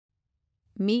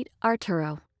Meet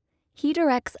Arturo. He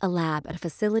directs a lab at a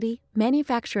facility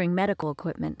manufacturing medical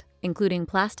equipment, including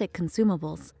plastic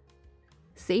consumables.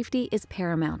 Safety is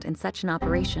paramount in such an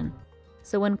operation,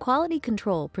 so when quality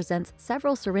control presents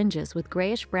several syringes with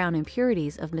grayish-brown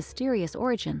impurities of mysterious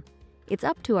origin, it's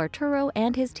up to Arturo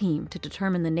and his team to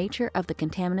determine the nature of the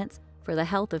contaminants for the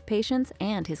health of patients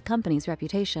and his company's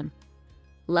reputation.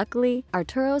 Luckily,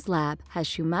 Arturo's lab has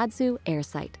Shumatsu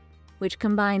AIRsight, which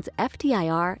combines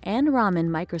FTIR and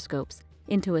Raman microscopes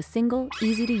into a single,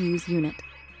 easy-to-use unit.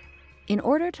 In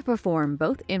order to perform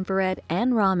both infrared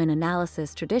and Raman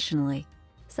analysis traditionally,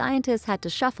 scientists had to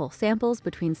shuffle samples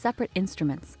between separate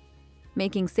instruments,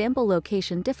 making sample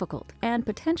location difficult and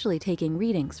potentially taking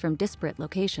readings from disparate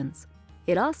locations.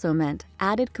 It also meant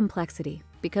added complexity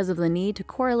because of the need to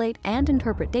correlate and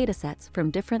interpret datasets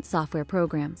from different software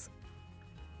programs.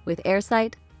 With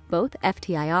AIRsight, both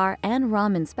FTIR and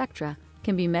Raman spectra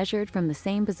can be measured from the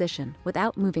same position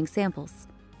without moving samples.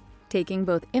 Taking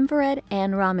both infrared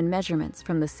and Raman measurements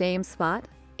from the same spot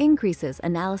increases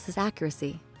analysis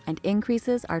accuracy and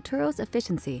increases Arturo's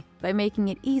efficiency by making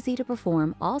it easy to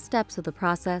perform all steps of the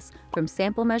process from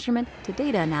sample measurement to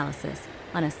data analysis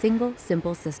on a single,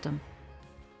 simple system.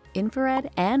 Infrared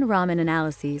and Raman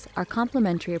analyses are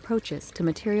complementary approaches to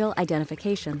material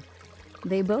identification.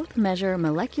 They both measure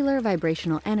molecular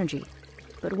vibrational energy,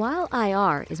 but while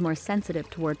IR is more sensitive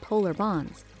toward polar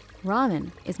bonds,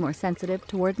 Raman is more sensitive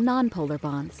toward nonpolar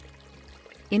bonds.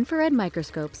 Infrared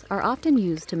microscopes are often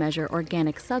used to measure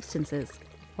organic substances,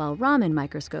 while Raman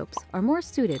microscopes are more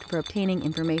suited for obtaining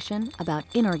information about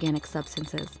inorganic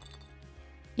substances.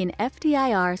 In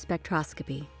FTIR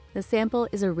spectroscopy, the sample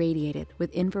is irradiated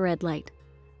with infrared light.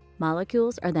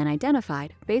 Molecules are then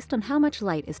identified based on how much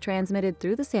light is transmitted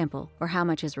through the sample or how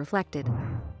much is reflected.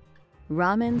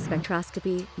 Raman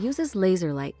spectroscopy uses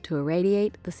laser light to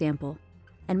irradiate the sample,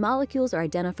 and molecules are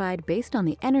identified based on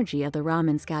the energy of the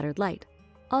Raman scattered light,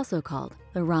 also called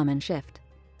the Raman shift.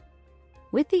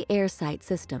 With the AIRsight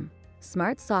system,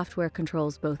 smart software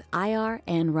controls both IR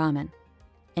and Raman,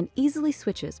 and easily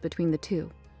switches between the two,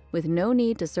 with no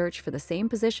need to search for the same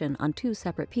position on two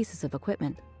separate pieces of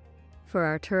equipment. For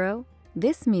Arturo,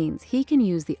 this means he can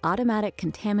use the automatic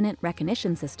contaminant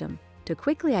recognition system to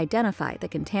quickly identify the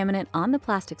contaminant on the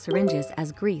plastic syringes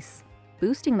as grease,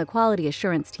 boosting the quality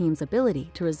assurance team's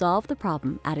ability to resolve the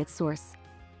problem at its source.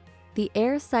 The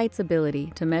AIRsight's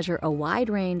ability to measure a wide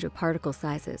range of particle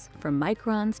sizes, from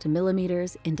microns to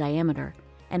millimeters in diameter,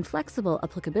 and flexible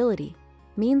applicability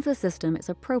means the system is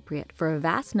appropriate for a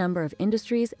vast number of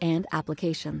industries and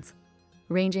applications,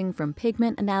 ranging from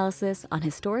pigment analysis on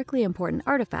historically important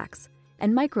artifacts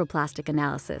and microplastic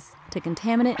analysis to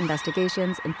contaminant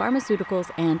investigations in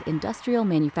pharmaceuticals and industrial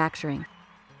manufacturing.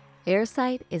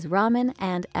 AIRsight is Raman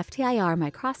and FTIR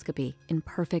microscopy in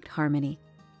perfect harmony.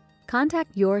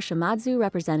 Contact your Shumatsu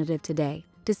representative today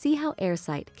to see how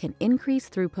AIRsight can increase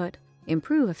throughput,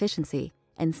 improve efficiency,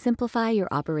 and simplify your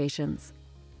operations.